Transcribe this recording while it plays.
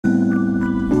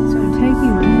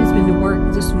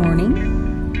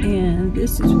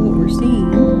this is what we're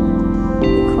seeing.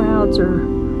 The clouds are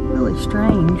really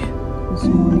strange this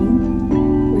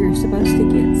morning. We were supposed to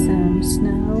get some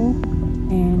snow,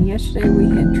 and yesterday we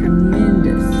had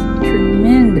tremendous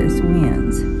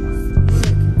winds.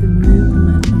 Look at the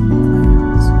movement of the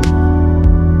clouds.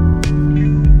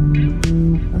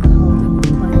 I'll hold it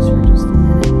in place for just a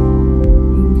minute.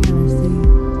 You can kind of see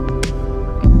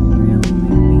really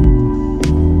moving.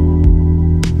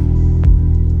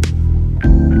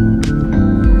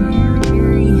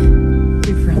 Very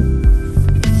different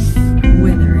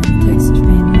weather in the Texas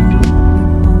Panhandle.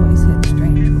 We've always had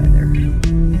strange weather.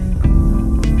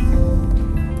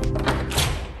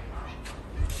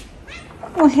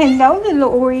 Well, hello,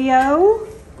 little Oreo.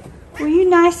 Were you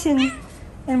nice and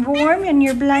warm in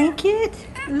your blanket?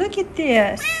 Look at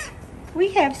this. We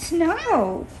have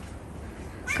snow.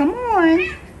 Come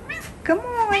on. Come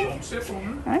on.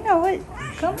 I know it.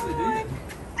 Come on.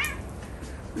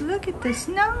 Look at the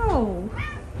snow.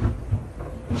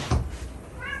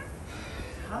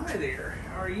 Hi there.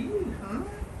 How are you? Huh?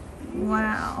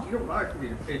 Wow. You don't like me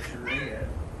to picture that.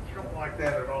 You don't like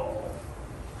that at all.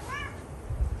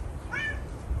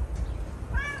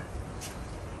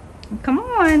 Come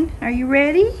on. Are you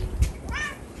ready?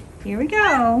 Here we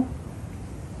go.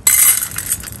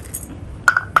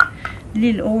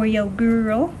 Little Oreo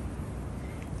girl.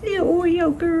 Little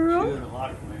Oreo girl. She doesn't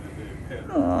like me to do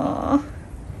pet. Aw.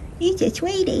 He's a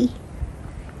sweetie.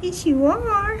 Yes, you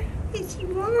are. Yes,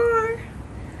 you are.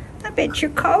 I bet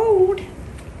you're cold.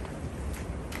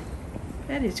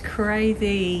 That is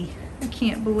crazy. I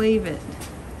can't believe it.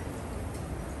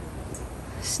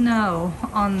 Snow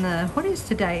on the, what is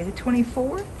today? The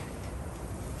 24th?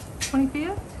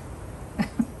 25th? I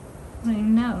don't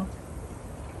even know.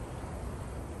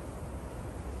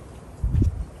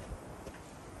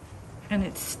 And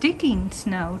it's sticking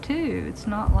snow too. It's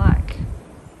not like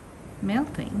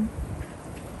melting.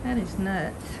 That is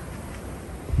nuts.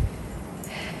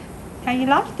 How you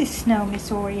like this snow, Miss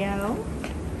Oreo?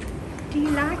 Do you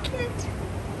like it?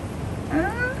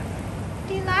 Huh?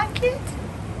 Do you like it?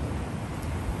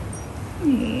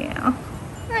 Yeah.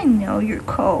 I know you're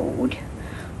cold.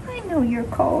 I know you're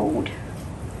cold.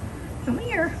 Come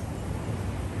here.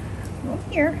 Come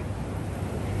here.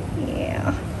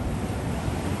 Yeah.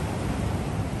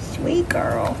 Sweet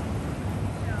girl.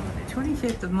 The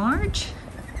 25th of March,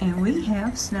 and we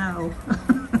have snow.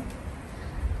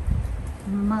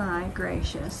 My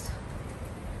gracious.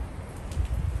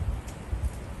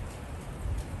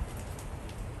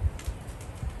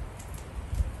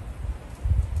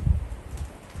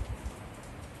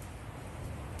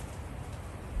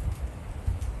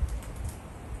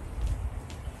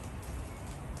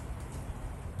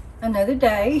 Another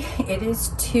day. It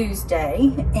is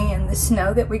Tuesday, and the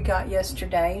snow that we got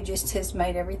yesterday just has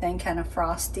made everything kind of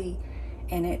frosty,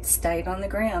 and it stayed on the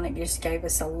ground. It just gave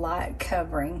us a light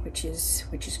covering, which is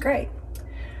great.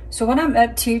 So what I'm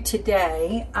up to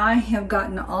today, I have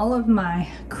gotten all of my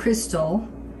crystal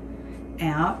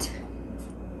out,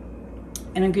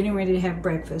 and I'm getting ready to have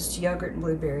breakfast, yogurt and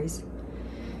blueberries,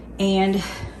 and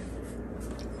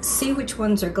see which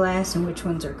ones are glass and which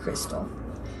ones are crystal.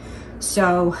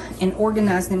 So, and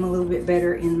organize them a little bit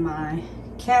better in my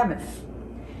cabinet.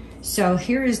 So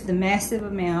here is the massive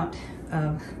amount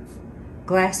of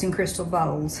glass and crystal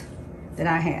bowls that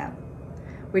I have,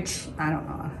 which I don't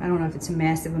know. I don't know if it's a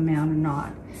massive amount or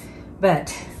not,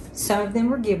 but some of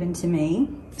them were given to me.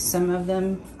 Some of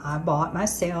them I bought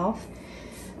myself.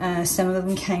 Some of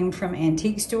them came from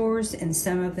antique stores, and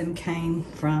some of them came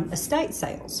from estate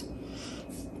sales.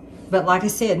 But like I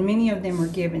said, many of them were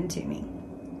given to me.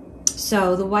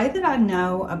 So the way that I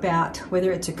know about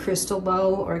whether it's a crystal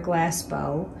bowl or a glass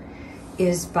bowl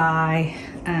is by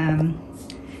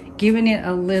giving it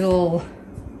a little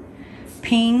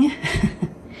ping,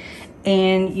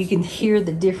 and you can hear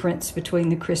the difference between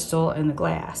the crystal and the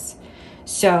glass.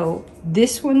 So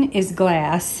this one is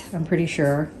glass, I'm pretty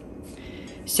sure.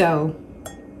 So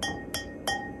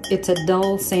it's a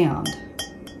dull sound.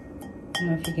 I don't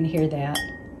know if you can hear that.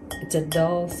 It's a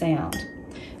dull sound.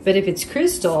 But if it's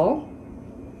crystal,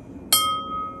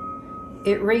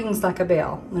 it rings like a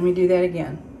bell. Let me do that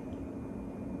again.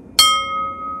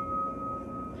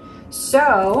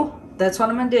 So that's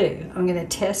what I'm gonna do. I'm gonna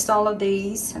test all of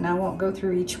these, and I won't go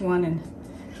through each one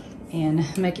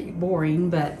and make it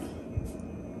boring, but,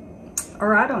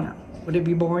 or I don't know. Would it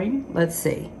be boring? Let's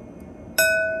see.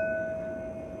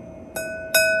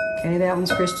 Okay, that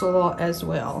one's crystal as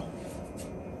well.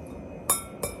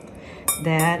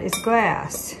 That is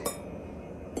glass.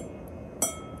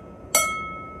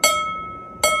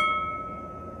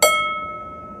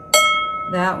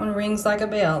 That one rings like a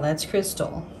bell. That's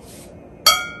crystal.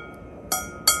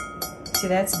 See,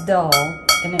 that's dull,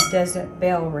 and it doesn't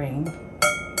bell ring.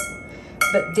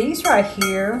 But these right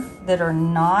here that are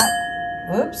not,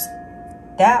 whoops,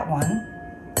 that one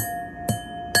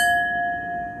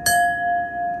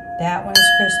is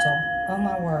crystal. Oh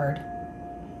my word.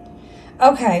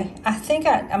 Okay, I think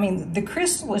I mean, the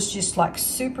crystal is just like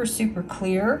super, super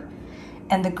clear,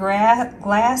 and the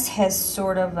glass has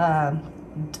sort of a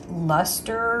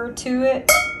luster to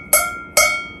it.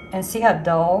 And see how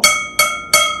dull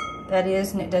that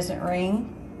is, and it doesn't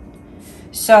ring?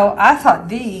 So I thought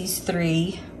these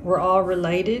three were all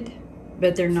related,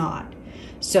 but they're not.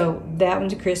 So that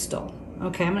one's a crystal.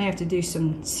 Okay, I'm gonna have to do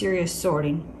some serious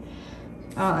sorting.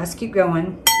 Let's keep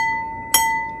going.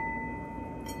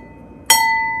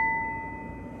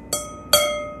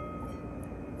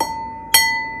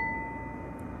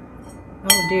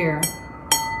 Oh dear.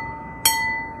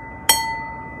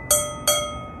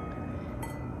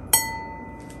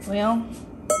 Well,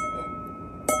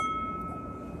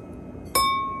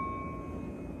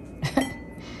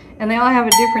 and they all have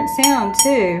a different sound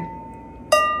too.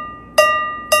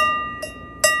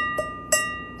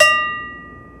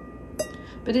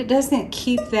 But it doesn't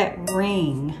keep that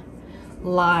ring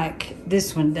like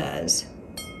this one does.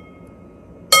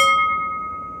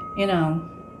 You know,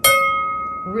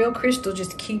 real crystal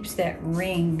just keeps that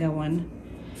ring going,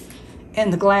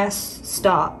 and the glass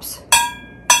stops.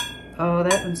 Oh,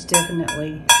 that one's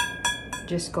definitely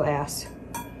just glass.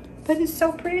 But it's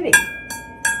so pretty.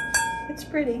 It's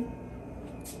pretty.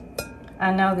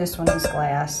 I know this one is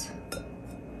glass.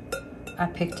 I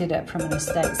picked it up from an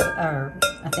estate, or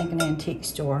I think an antique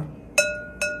store.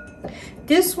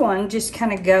 This one just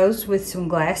kind of goes with some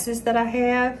glasses that I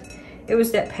have. It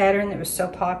was that pattern that was so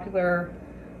popular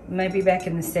maybe back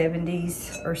in the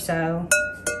 70s or so.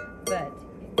 But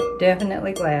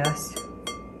definitely glass.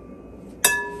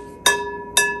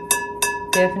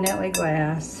 Definitely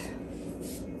glass.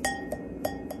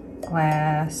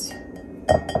 Glass.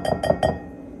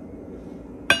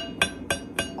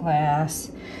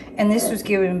 Glass. And this was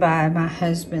given by my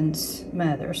husband's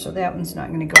mother, so that one's not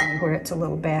going to go anywhere. It's a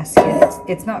little basket.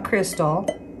 It's not crystal,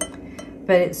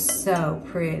 but it's so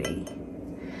pretty.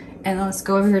 And let's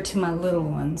go over here to my little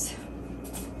ones.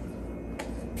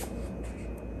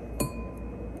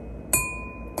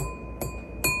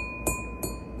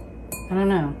 I don't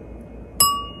know.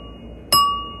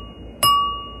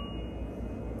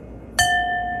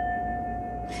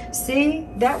 See,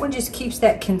 that one just keeps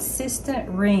that consistent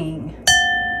ring.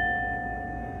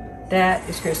 That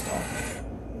is crystal.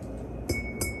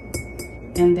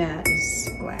 And that is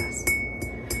glass.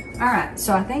 All right,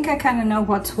 so I think I kind of know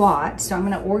what's what. So I'm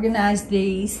gonna organize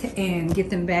these and get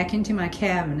them back into my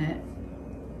cabinet.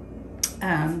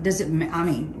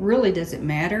 Really does it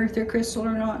matter if they're crystal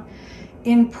or not?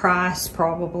 In price,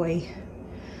 probably.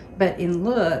 But in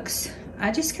looks,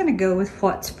 I just kind of go with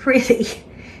what's pretty.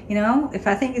 You know, if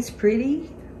I think it's pretty,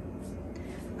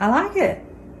 I like it.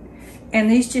 And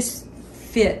these just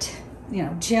fit, you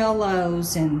know,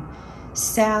 jellos and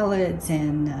salads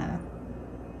and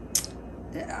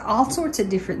all sorts of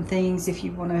different things if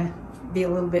you want to be a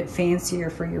little bit fancier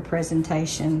for your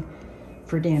presentation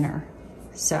for dinner.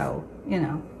 So, you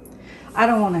know, I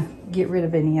don't want to get rid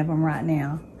of any of them right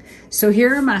now. So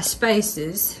here are my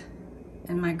spaces,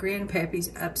 and my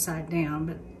grandpappy's upside down,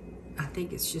 but I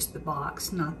think it's just the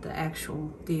box, not the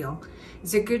actual deal.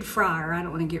 It's a good fryer. I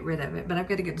don't want to get rid of it, but I've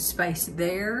got a good space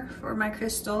there for my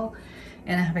crystal,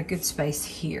 and I have a good space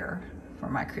here for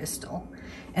my crystal.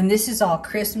 And this is all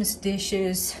Christmas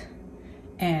dishes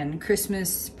and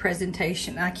Christmas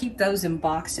presentation. I keep those in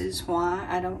boxes. Why?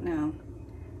 I don't know.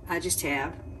 I just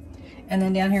have. And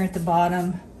then down here at the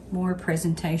bottom, more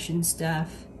presentation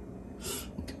stuff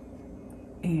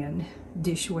and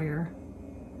dishware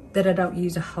that I don't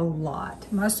use a whole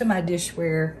lot. Most of my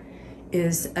dishware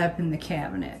is up in the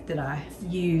cabinet that I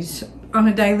use on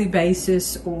a daily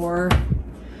basis or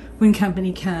when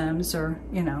company comes or,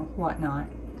 you know, whatnot.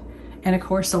 And of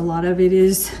course, a lot of it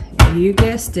is, you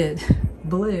guessed it,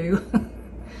 blue.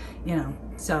 You know,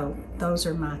 so those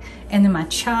are my, and then my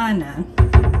china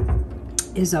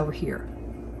is over here.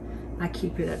 I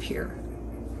keep it up here.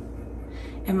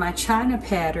 And my china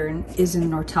pattern is in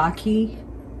Nortaki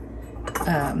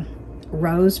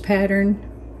rose pattern.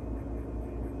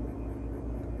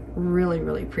 Really,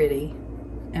 really pretty.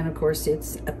 And of course,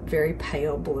 it's a very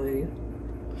pale blue.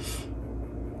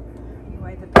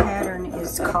 Anyway, the pattern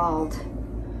is called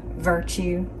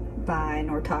Virtue by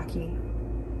Nortaki.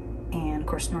 And of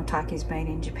course, Nortaki is made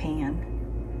in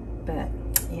Japan. But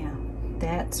yeah,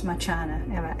 that's my china.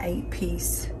 I have an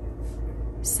 8-piece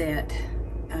set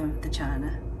of the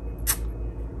china.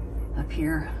 up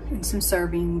here and some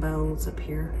serving bowls up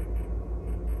here.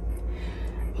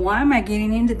 Why am I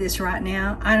getting into this right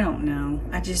now? I don't know.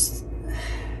 I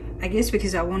guess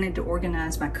because I wanted to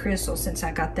organize my crystals since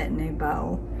I got that new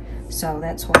bowl. So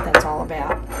that's what that's all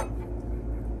about.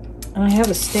 And I have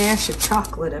a stash of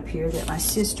chocolate up here that my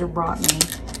sister brought me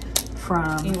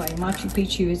from, anyway, Machu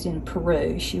Picchu is in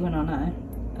Peru. She went on a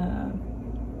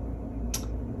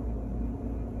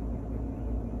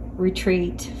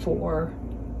retreat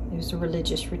it was a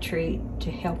religious retreat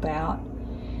to help out.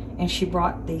 And she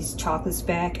brought these chocolates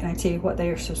back, and I tell you what, they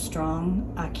are so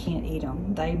strong, I can't eat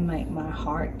them. They make my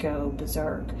heart go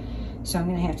berserk. So I'm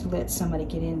gonna have to let somebody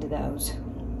get into those,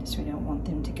 because we don't want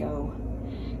them to go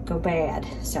bad.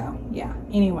 So yeah,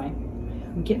 anyway,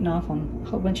 I'm getting off on a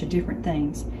whole bunch of different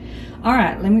things. All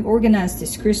right, let me organize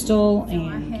this crystal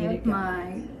and get it going.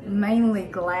 My mainly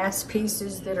glass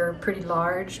pieces that are pretty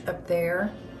large up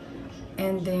there.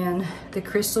 And then the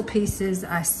crystal pieces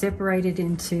I separated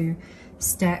into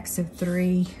stacks of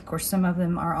 3. Of course, some of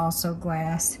them are also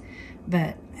glass,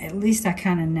 but at least I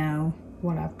kind of know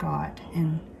what I've got.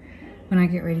 And when I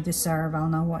get ready to serve, I'll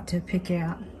know what to pick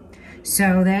out.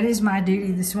 So that is my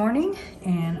duty this morning,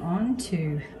 and on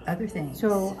to other things.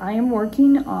 So I am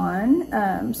working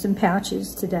on some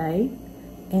pouches today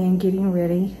and getting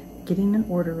an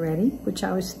order ready, which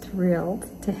I was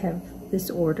thrilled to have this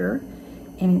order.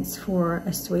 And it's for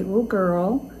a sweet little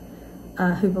girl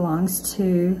who belongs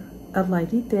to a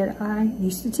lady that I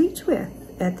used to teach with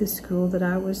at the school that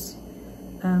I was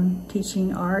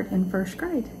teaching art in 1st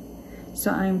grade.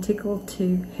 So I'm tickled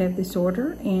to have this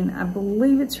order, and I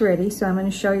believe it's ready. So I'm going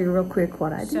to show you real quick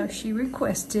what I did. So she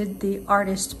requested the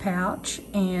artist pouch,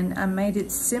 and I made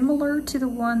it similar to the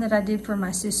one that I did for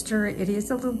my sister. It is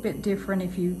a little bit different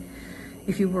if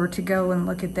you were to go and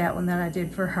look at that one that I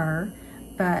did for her.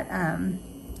 But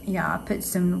yeah, I put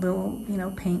some little,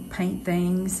 paint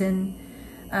things and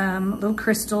little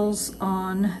crystals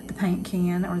on the paint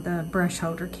can or the brush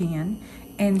holder can.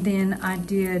 And then I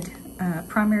did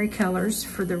primary colors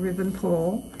for the ribbon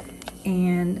pull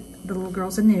and the little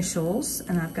girl's initials.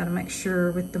 And I've got to make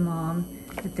sure with the mom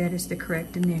that that is the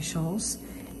correct initials.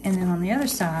 And then on the other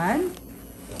side,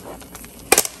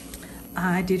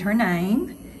 I did her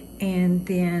name and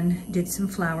then did some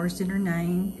flowers in her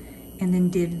name, and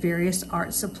then did various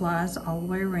art supplies all the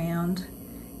way around.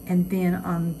 And then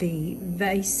on the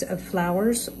vase of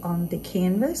flowers on the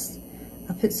canvas,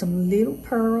 I put some little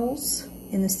pearls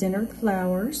in the center of the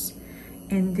flowers.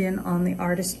 And then on the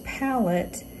artist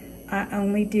palette, I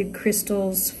only did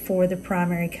crystals for the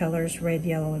primary colors, red,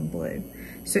 yellow, and blue.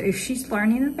 So if she's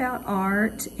learning about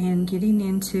art and getting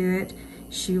into it,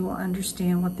 she will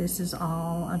understand what this is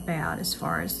all about as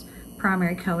far as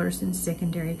primary colors and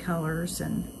secondary colors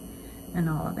and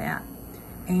all of that.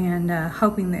 And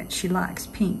hoping that she likes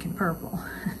pink and purple.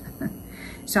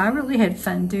 So I really had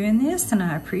fun doing this, and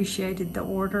I appreciated the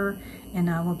order, and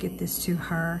I will get this to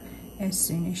her as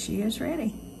soon as she is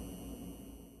ready.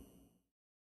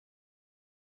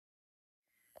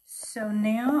 So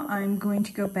now I'm going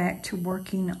to go back to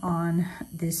working on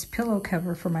this pillow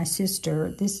cover for my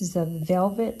sister. This is a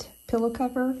velvet pillow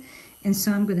cover, and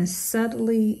so I'm going to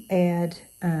subtly add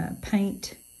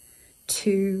paint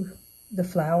to the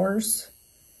flowers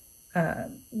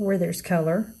where there's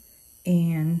color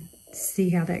and see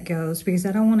how that goes, because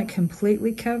I don't want to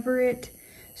completely cover it,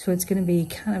 so it's going to be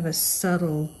kind of a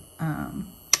subtle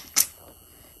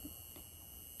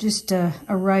just a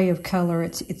array of color.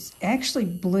 It's actually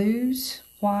blues,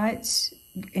 whites,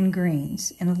 and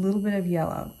greens, and a little bit of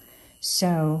yellow.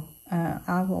 So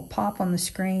I will pop on the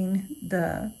screen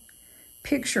the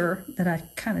picture that I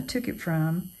kind of took it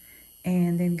from,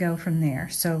 and then go from there.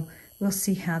 So we'll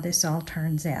see how this all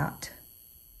turns out.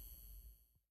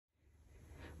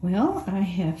 Well, I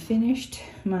have finished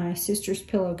my sister's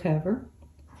pillow cover,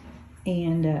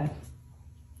 and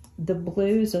the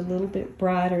blue is a little bit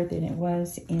brighter than it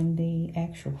was in the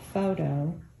actual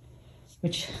photo,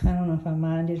 which I don't know if I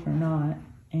minded or not,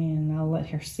 and I'll let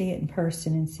her see it in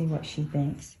person and see what she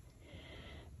thinks.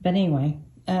 But anyway,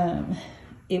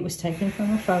 it was taken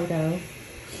from a photo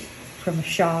from a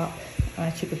shop.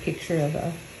 I took a picture of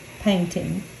a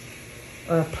painting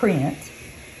or a print,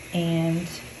 and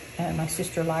my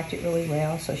sister liked it really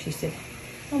well, so she said,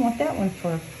 I want that one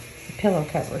for the pillow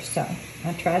cover. So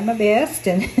I tried my best,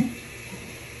 and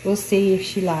we'll see if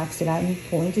she likes it. I'm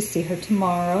going to see her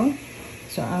tomorrow,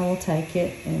 so I will take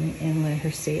it and let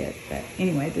her see it. But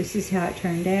anyway, this is how it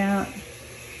turned out.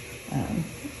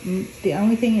 The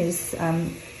only thing is,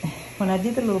 when I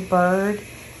did the little bird,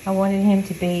 I wanted him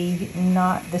to be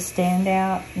not the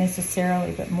standout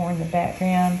necessarily, but more in the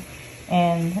background.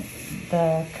 And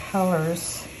the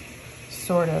colors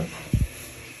sort of,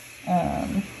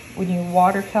 when you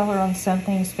watercolor on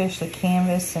something, especially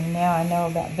canvas, and now I know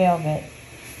about velvet,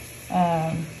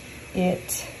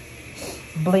 it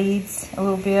bleeds a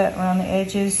little bit around the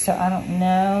edges, so I don't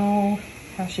know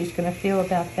how she's going to feel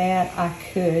about that. I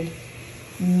could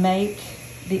make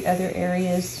the other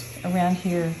areas around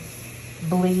here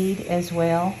bleed as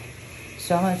well.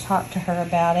 So I'm going to talk to her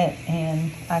about it,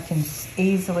 and I can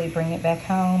easily bring it back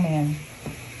home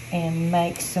and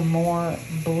make some more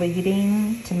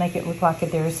bleeding to make it look like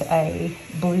there's a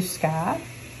blue sky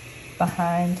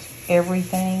behind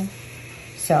everything.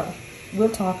 So we'll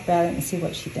talk about it and see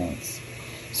what she thinks.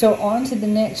 So on to the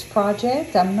next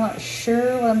project. I'm not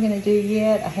sure what I'm going to do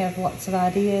yet. I have lots of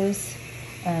ideas.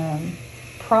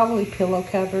 Probably pillow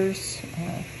covers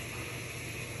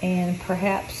and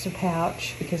perhaps a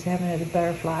pouch, because I have another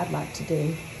butterfly I'd like to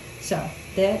do. So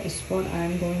that is what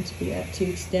I'm going to be up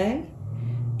to today.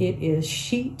 It is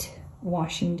sheet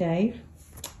washing day,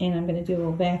 and I'm going to do a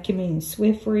little vacuuming and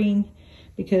Swiffering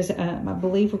because I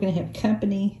believe we're going to have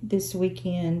company this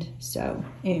weekend. So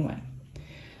anyway,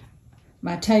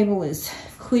 my table is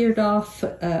cleared off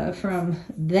from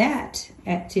that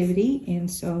activity,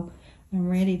 and so I'm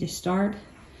ready to start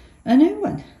a new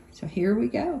one. So here we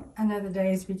go. Another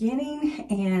day is beginning,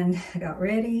 and I got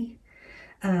ready.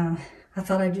 I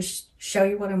thought I'd just show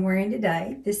you what I'm wearing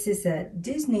today. This is a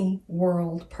Disney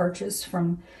World purchase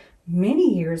from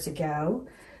many years ago.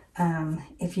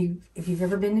 If you've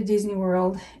ever been to Disney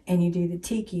World and you do the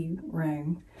Tiki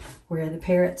room where the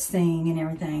parrots sing and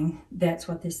everything, that's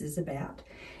what this is about.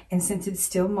 And since it's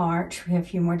still March, we have a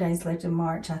few more days left in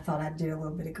March, I thought I'd do a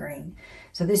little bit of green.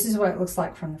 So this is what it looks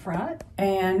like from the front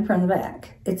and from the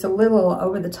back. It's a little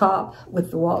over the top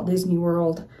with the Walt Disney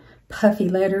World puffy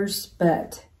letters,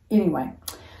 but anyway,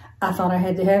 I thought I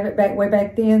had to have it way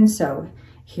back then, so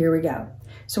here we go.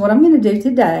 So what I'm going to do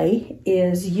today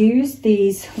is use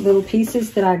these little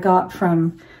pieces that I got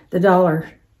from the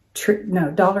Dollar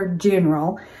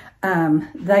General.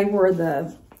 They were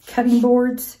the cutting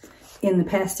boards in the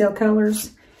pastel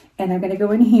colors, and I'm going to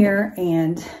go in here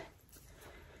and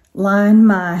line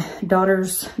my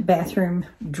daughter's bathroom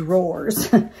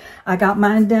drawers. I got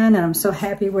mine done, and I'm so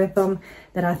happy with them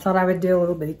that I thought I would do a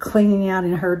little bit of cleaning out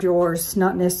in her drawers.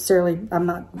 Not necessarily, I'm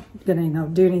not going to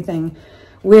do anything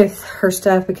with her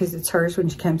stuff because it's hers when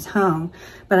she comes home,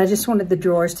 but I just wanted the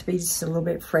drawers to be just a little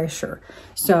bit fresher.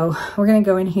 So we're going to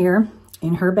go in here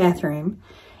in her bathroom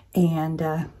and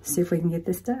see if we can get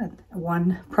this done.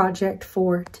 One project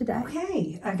for today.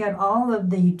 Okay, I got all of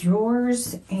the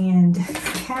drawers and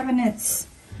cabinets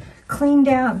cleaned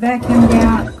out, vacuumed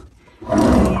out,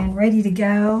 and ready to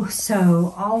go.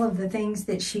 So all of the things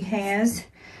that she has,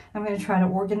 I'm going to try to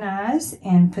organize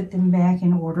and put them back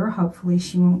in order. Hopefully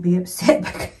she won't be upset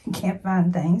because I can't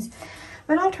find things.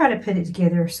 But I'll try to put it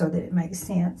together so that it makes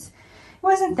sense. It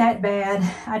wasn't that bad.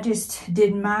 I just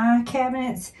did my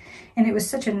cabinets, and it was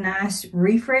such a nice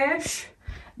refresh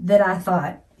that I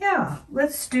thought, yeah,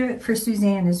 let's do it for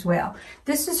Suzanne as well.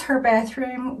 This is her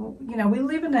bathroom. You know, we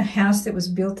live in a house that was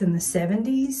built in the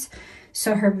 70s,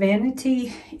 so her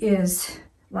vanity is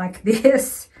like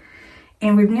this,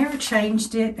 and we've never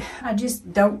changed it. I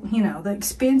just don't, you know, the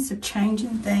expense of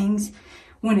changing things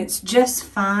when it's just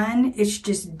fine, it's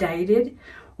just dated.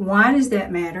 Why does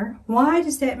that matter? Why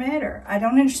does that matter? I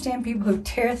don't understand people who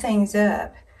tear things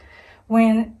up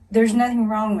when there's nothing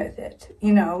wrong with it.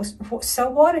 You know,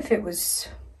 so what if it was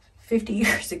 50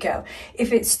 years ago?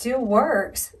 If it still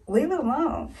works, leave it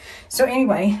alone. So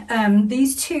anyway,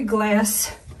 these two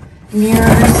glass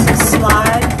mirrors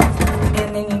slide,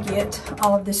 and then you get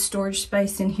all of this storage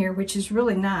space in here, which is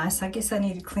really nice. I guess I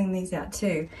need to clean these out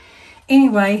too.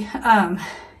 Anyway,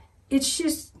 it's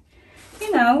just,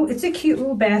 you know, it's a cute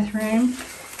little bathroom.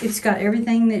 It's got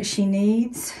everything that she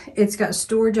needs. It's got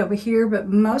storage over here, but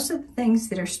most of the things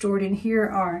that are stored in here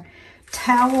are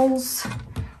towels,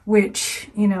 which,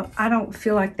 you know, I don't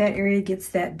feel like that area gets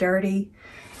that dirty.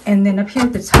 And then up here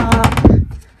at the top,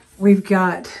 we've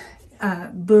got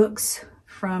books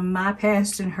from my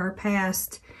past and her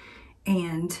past.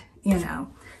 And, you know,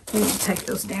 we need to take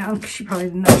those down because she probably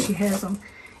didn't know she has them.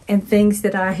 And things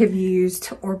that I have used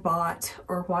or bought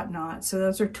or whatnot. So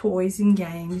those are toys and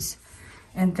games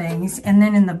and things. And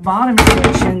then in the bottom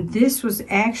section, this was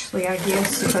actually, I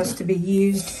guess, supposed to be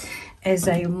used as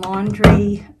a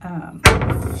laundry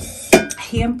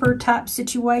hamper type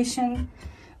situation.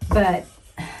 But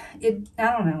I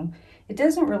don't know, it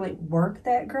doesn't really work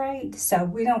that great. So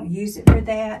we don't use it for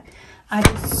that. I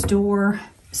just store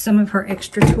some of her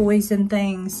extra toys and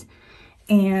things.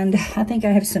 And I think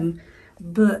I have some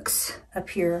books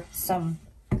up here.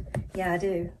 Yeah, I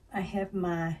do. I have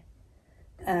my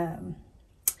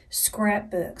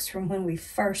scrapbooks from when we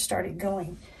first started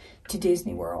going to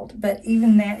Disney World. But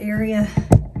even that area,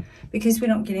 because we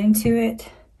don't get into it,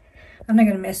 I'm not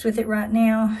going to mess with it right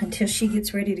now until she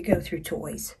gets ready to go through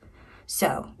toys.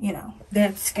 So, you know,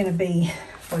 that's going to be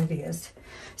what it is.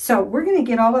 So we're going to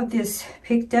get all of this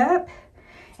picked up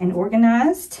and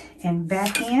organized and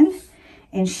back in,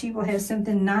 and she will have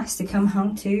something nice to come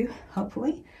home to,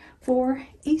 hopefully, for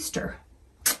Easter.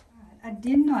 I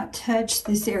did not touch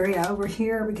this area over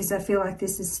here because I feel like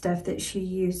this is stuff that she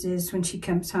uses when she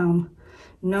comes home,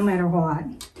 no matter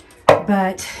what.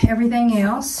 But everything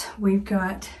else, we've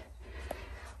got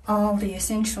all the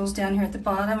essentials down here at the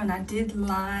bottom, and I did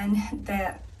line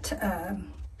that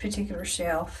particular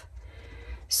shelf.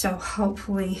 So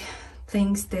hopefully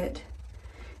things that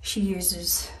she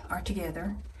uses are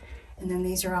together. And then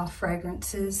these are all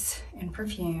fragrances and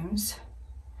perfumes.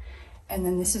 And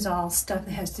then this is all stuff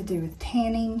that has to do with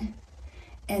tanning,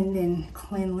 and then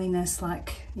cleanliness,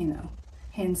 like, you know,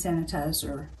 hand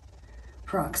sanitizer,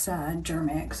 peroxide,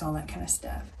 Germex, all that kind of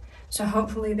stuff. So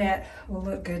hopefully that will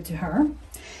look good to her.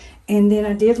 And then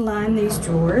I did line these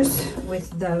drawers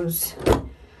with those,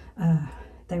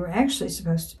 they were actually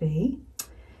supposed to be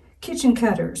kitchen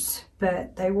cutters,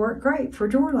 but they work great for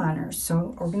drawer liners.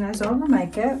 So organize all of her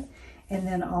makeup, and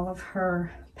then all of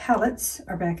her palettes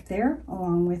are back there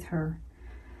along with her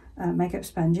makeup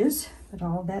sponges. But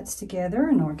all of that's together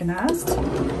and organized.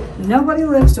 Nobody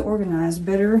loves to organize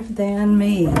better than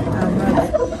me. I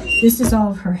love it. This is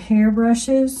all of her hair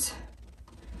brushes.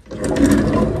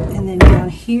 And then down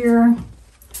here,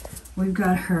 we've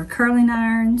got her curling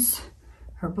irons,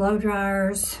 her blow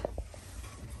dryers,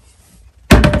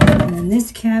 and in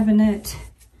this cabinet,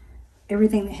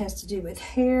 everything that has to do with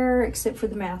hair, except for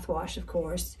the mouthwash, of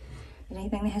course. But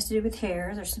anything that has to do with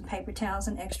hair, there's some paper towels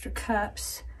and extra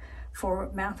cups for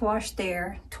mouthwash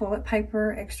there, toilet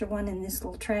paper, extra one in this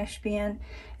little trash bin,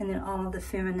 and then all of the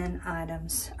feminine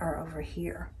items are over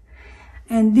here.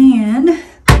 And then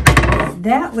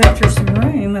that left her some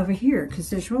room over here, because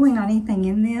there's really not anything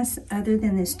in this other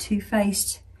than this Too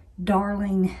Faced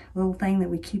darling little thing that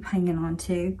we keep hanging on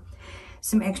to.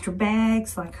 Some extra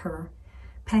bags, like her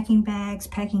packing bags,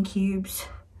 packing cubes,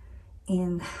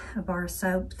 and a bar of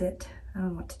soap that I don't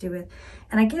know what to do with.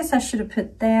 And I guess I should have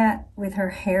put that with her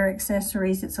hair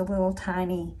accessories. It's a little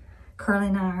tiny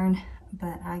curling iron,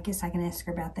 but I guess I can ask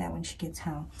her about that when she gets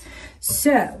home.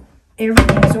 So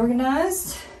everything is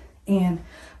organized, and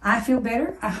I feel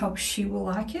better. I hope she will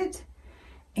like it.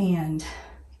 And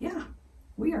yeah,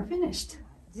 we are finished.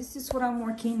 This is what I'm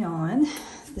working on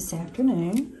this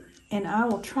afternoon. And I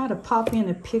will try to pop in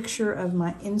a picture of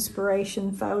my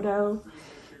inspiration photo.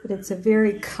 But it's a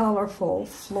very colorful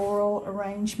floral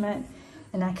arrangement.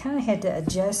 And I kind of had to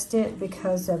adjust it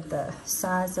because of the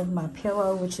size of my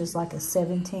pillow, which is like a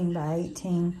 17 by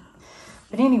 18.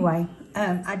 But anyway,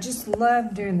 I just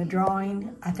love doing the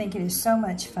drawing. I think it is so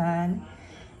much fun.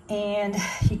 And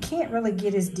you can't really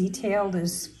get as detailed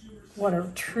as what a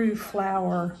true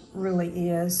flower really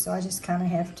is. So I just kind of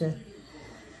have to,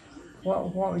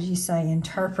 what would you say,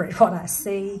 interpret what I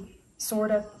see,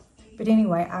 sort of. But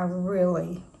anyway,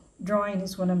 drawing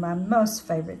is one of my most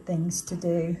favorite things to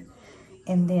do.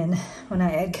 And then when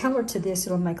I add color to this,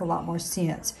 it'll make a lot more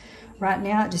sense. Right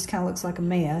now, it just kind of looks like a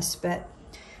mess, but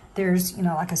there's, you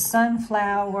know, like a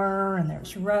sunflower, and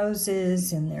there's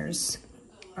roses, and there's,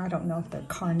 I don't know if they're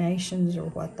carnations or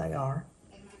what they are,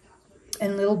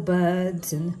 and little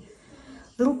buds, and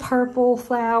little purple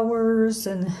flowers,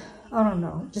 and I don't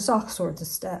know, just all sorts of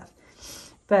stuff.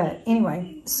 But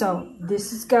anyway, so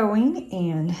this is going,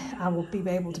 and I will be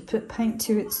able to put paint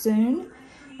to it soon,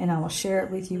 and I will share it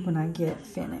with you when I get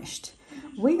finished.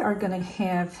 We are going to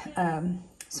have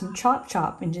some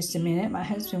chop in just a minute. My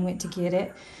husband went to get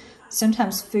it.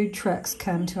 Sometimes food trucks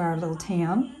come to our little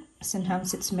town.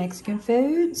 Sometimes it's Mexican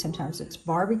food, sometimes it's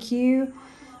barbecue,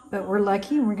 but we're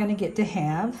lucky and we're going to get to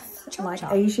have like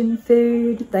Asian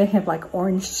food. They have like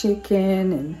orange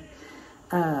chicken and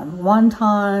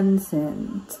wontons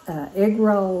and egg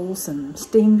rolls and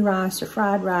steamed rice or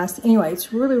fried rice. Anyway,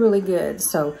 it's really, really good.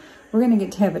 So we're going to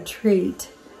get to have a treat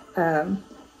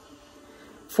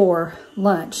for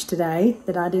lunch today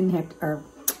that I didn't have to, or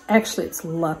actually it's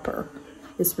Lupper.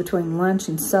 It's between lunch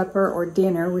and supper or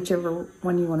dinner, whichever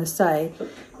one you want to say.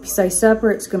 If you say supper,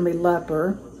 it's going to be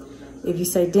Lupper. If you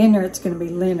say dinner, it's going to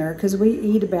be Linner, because we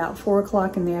eat about 4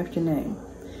 o'clock in the afternoon.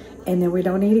 And then we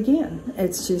don't eat again.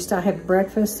 It's just I have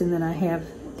breakfast and then I have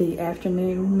the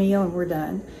afternoon meal and we're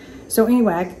done. So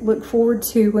anyway, I look forward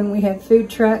to when we have food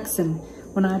trucks and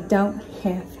when I don't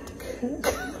have to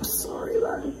cook. I'm sorry,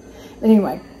 love.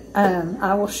 Anyway,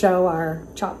 I will show our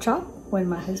chop when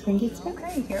my husband gets back.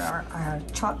 Okay, here are our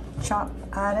chop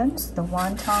items. The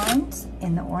wontons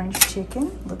and the orange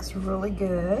chicken. Looks really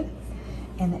good.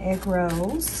 And the egg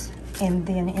rolls. And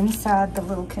then inside the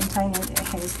little container that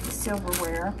has the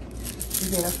silverware,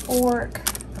 you get a fork,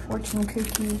 a fortune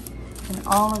cookie, and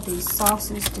all of these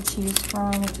sauces to choose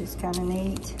from, which is kind of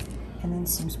neat. And then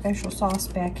some special sauce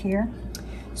back here.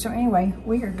 So anyway,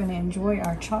 we are going to enjoy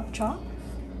our chop.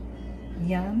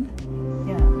 Yum,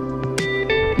 yum.